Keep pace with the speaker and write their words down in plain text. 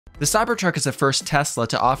The Cybertruck is the first Tesla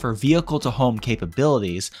to offer vehicle-to-home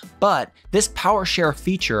capabilities, but this PowerShare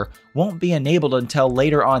feature won't be enabled until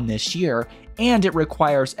later on this year, and it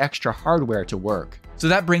requires extra hardware to work. So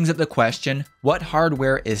that brings up the question, what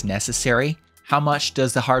hardware is necessary? How much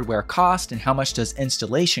does the hardware cost, and how much does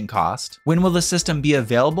installation cost? When will the system be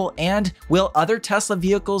available, and will other Tesla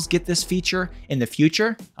vehicles get this feature in the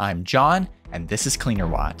future? I'm John, and this is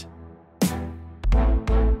Cleanerwatt.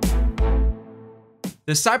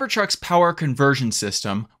 The Cybertruck's power conversion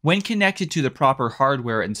system, when connected to the proper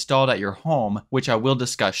hardware installed at your home, which I will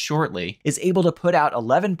discuss shortly, is able to put out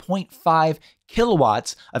 11.5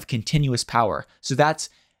 kilowatts of continuous power. So that's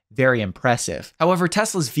very impressive. However,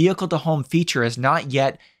 Tesla's vehicle-to-home feature is not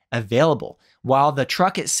yet available. While the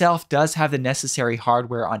truck itself does have the necessary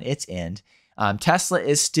hardware on its end, Tesla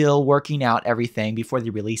is still working out everything before they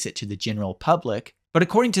release it to the general public. But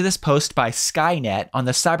according to this post by Skynet on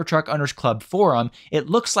the Cybertruck Owners Club forum, it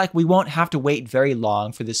looks like we won't have to wait very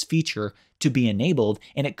long for this feature to be enabled,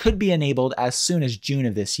 and it could be enabled as soon as June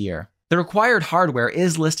of this year. The required hardware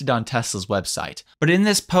is listed on Tesla's website, but in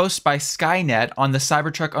this post by Skynet on the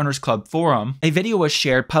Cybertruck Owners Club forum, a video was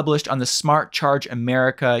shared published on the Smart Charge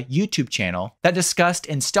America YouTube channel that discussed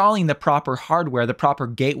installing the proper hardware, the proper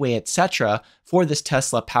gateway, etc. for this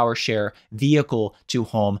Tesla PowerShare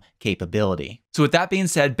vehicle-to-home capability. So with that being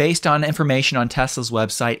said, based on information on Tesla's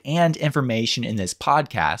website and information in this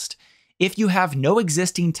podcast, if you have no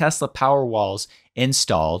existing Tesla Powerwalls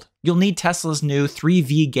installed, you'll need Tesla's new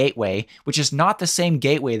 3V gateway, which is not the same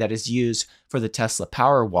gateway that is used for the Tesla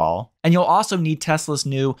Powerwall. And you'll also need Tesla's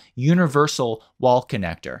new universal wall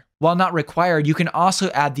connector. While not required, you can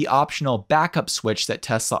also add the optional backup switch that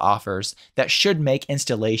Tesla offers that should make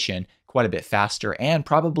installation quite a bit faster and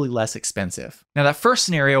probably less expensive. Now that first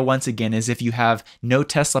scenario, once again, is if you have no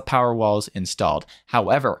Tesla Powerwalls installed.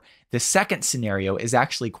 However, the second scenario is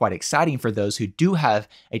actually quite exciting for those who do have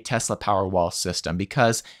a Tesla Powerwall system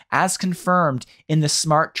because, as confirmed in the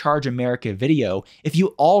Smart Charge America video, if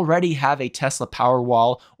you already have a Tesla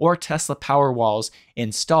Powerwall or Tesla Powerwalls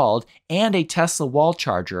installed and a Tesla wall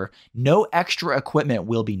charger, no extra equipment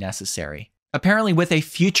will be necessary. Apparently, with a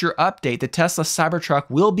future update, the Tesla Cybertruck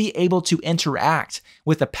will be able to interact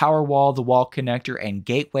with the Powerwall, the wall connector, and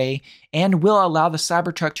gateway, and will allow the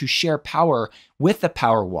Cybertruck to share power with the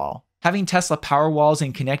Powerwall. Having Tesla Powerwalls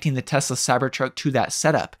and connecting the Tesla Cybertruck to that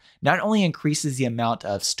setup not only increases the amount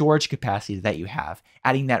of storage capacity that you have,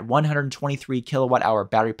 adding that 123 kilowatt hour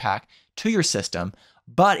battery pack to your system,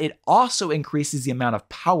 but it also increases the amount of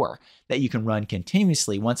power that you can run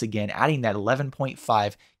continuously, once again adding that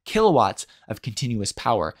 11.5 kilowatts of continuous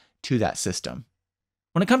power to that system.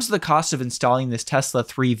 When it comes to the cost of installing this Tesla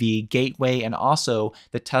 3V gateway and also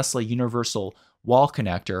the Tesla universal wall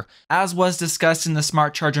connector, as was discussed in the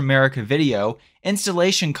Smart Charge America video,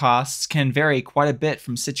 installation costs can vary quite a bit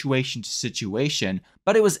from situation to situation,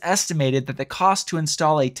 but it was estimated that the cost to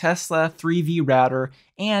install a Tesla 3V router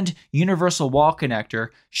and universal wall connector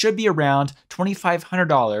should be around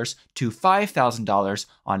 $2,500 to $5,000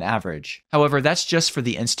 on average. However, that's just for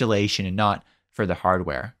the installation and not for the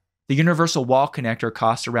hardware. The universal wall connector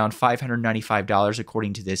costs around $595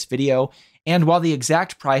 according to this video, and while the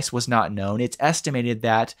exact price was not known, it's estimated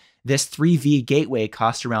that this 3V gateway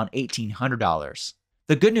costs around $1,800.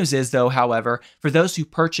 The good news is, though, however, for those who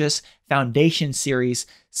purchase Foundation Series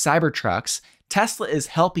Cybertrucks, Tesla is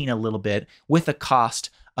helping a little bit with the cost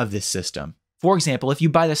of this system. For example, if you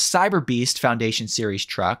buy the Cyberbeast Foundation Series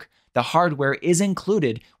truck, the hardware is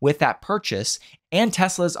included with that purchase, and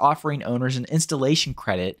Tesla is offering owners an installation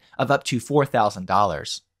credit of up to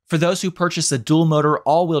 $4,000. For those who purchase the dual-motor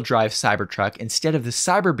all-wheel drive Cybertruck instead of the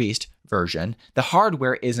Cyberbeast version, the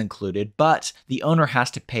hardware is included, but the owner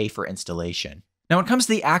has to pay for installation. Now, when it comes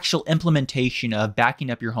to the actual implementation of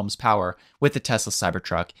backing up your home's power with the Tesla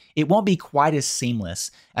Cybertruck, it won't be quite as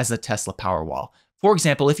seamless as the Tesla Powerwall. For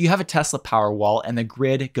example, if you have a Tesla Powerwall and the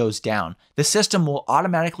grid goes down, the system will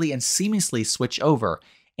automatically and seamlessly switch over,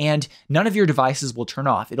 and none of your devices will turn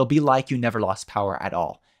off. It'll be like you never lost power at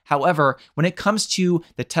all. However, when it comes to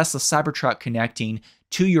the Tesla Cybertruck connecting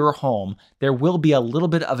to your home, there will be a little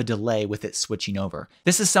bit of a delay with it switching over.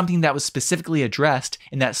 This is something that was specifically addressed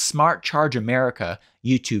in that Smart Charge America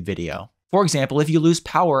YouTube video. For example, if you lose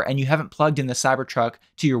power and you haven't plugged in the Cybertruck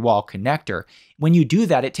to your wall connector, when you do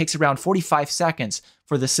that, it takes around 45 seconds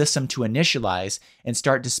for the system to initialize and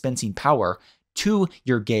start dispensing power to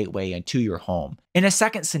your gateway and to your home. In a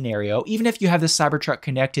second scenario, even if you have the Cybertruck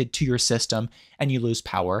connected to your system and you lose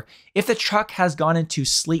power, if the truck has gone into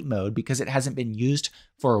sleep mode because it hasn't been used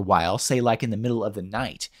for a while, say like in the middle of the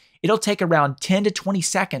night, it'll take around 10 to 20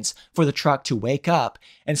 seconds for the truck to wake up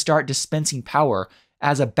and start dispensing power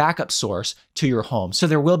as a backup source to your home. So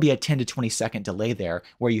there will be a 10 to 20 second delay there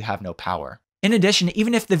where you have no power. In addition,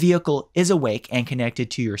 even if the vehicle is awake and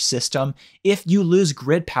connected to your system, if you lose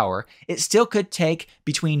grid power, it still could take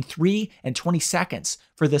between 3 and 20 seconds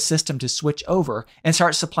for the system to switch over and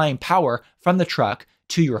start supplying power from the truck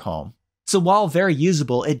to your home. So while very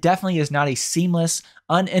usable, it definitely is not a seamless,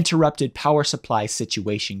 uninterrupted power supply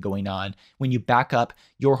situation going on when you back up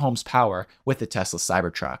your home's power with the Tesla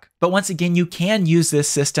Cybertruck. But once again, you can use this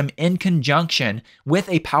system in conjunction with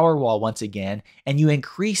a Powerwall once again, and you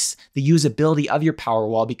increase the usability of your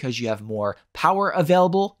Powerwall because you have more power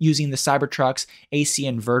available using the Cybertruck's AC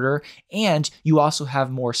inverter, and you also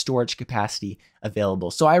have more storage capacity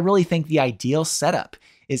available. So I really think the ideal setup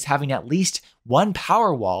is having at least one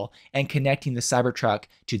Powerwall and connecting the Cybertruck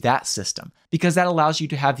to that system, because that allows you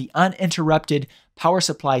to have the uninterrupted power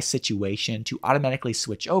supply situation to automatically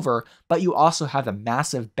switch over, but you also have the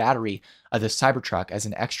massive battery of the Cybertruck as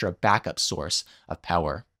an extra backup source of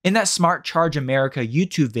power. In that Smart Charge America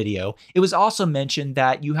YouTube video, it was also mentioned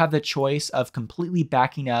that you have the choice of completely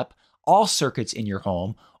backing up all circuits in your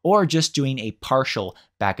home or just doing a partial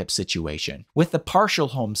backup situation. With the partial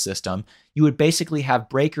home system, you would basically have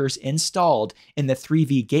breakers installed in the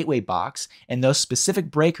 3V gateway box, and those specific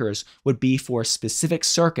breakers would be for specific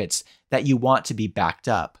circuits that you want to be backed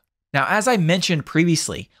up. Now, as I mentioned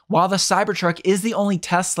previously, while the Cybertruck is the only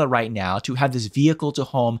Tesla right now to have this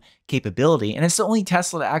vehicle-to-home capability, and it's the only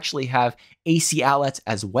Tesla to actually have AC outlets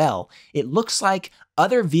as well, it looks like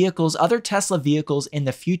other vehicles, other Tesla vehicles in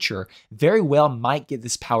the future very well might get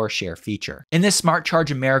this PowerShare feature. In this Smart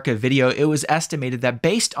Charge America video, it was estimated that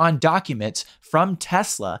based on documents from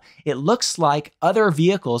Tesla, it looks like other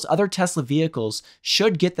vehicles, other Tesla vehicles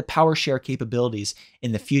should get the PowerShare capabilities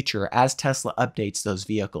in the future as Tesla updates those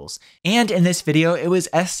vehicles. And in this video, it was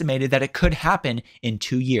estimated that it could happen in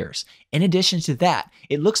 2 years. In addition to that,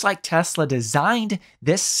 it looks like Tesla designed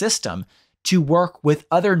this system to work with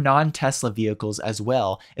other non-Tesla vehicles as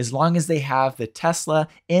well, as long as they have the Tesla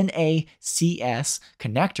NACS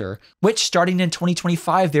connector, which starting in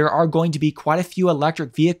 2025, there are going to be quite a few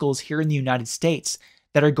electric vehicles here in the United States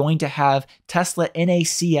that are going to have Tesla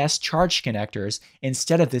NACS charge connectors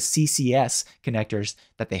instead of the CCS connectors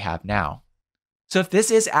that they have now. So if this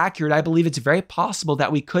is accurate, I believe it's very possible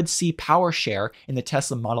that we could see PowerShare in the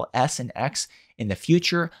Tesla Model S and X in the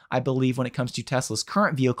future. I believe when it comes to Tesla's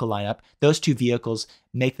current vehicle lineup, those two vehicles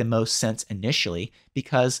make the most sense initially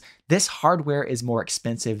because this hardware is more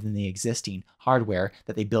expensive than the existing hardware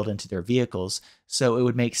that they build into their vehicles. So it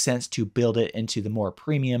would make sense to build it into the more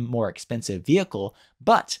premium, more expensive vehicle.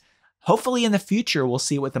 But hopefully in the future, we'll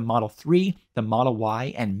see it with the Model 3, the Model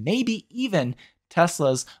Y, and maybe even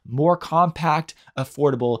Tesla's more compact,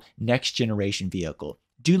 affordable next generation vehicle.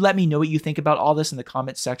 Do let me know what you think about all this in the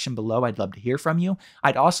comments section below. I'd love to hear from you.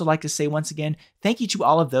 I'd also like to say once again, thank you to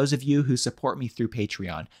all of those of you who support me through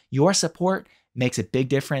Patreon. Your support makes a big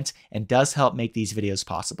difference and does help make these videos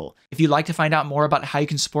possible. If you'd like to find out more about how you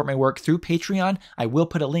can support my work through Patreon, I will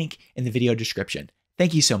put a link in the video description.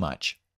 Thank you so much.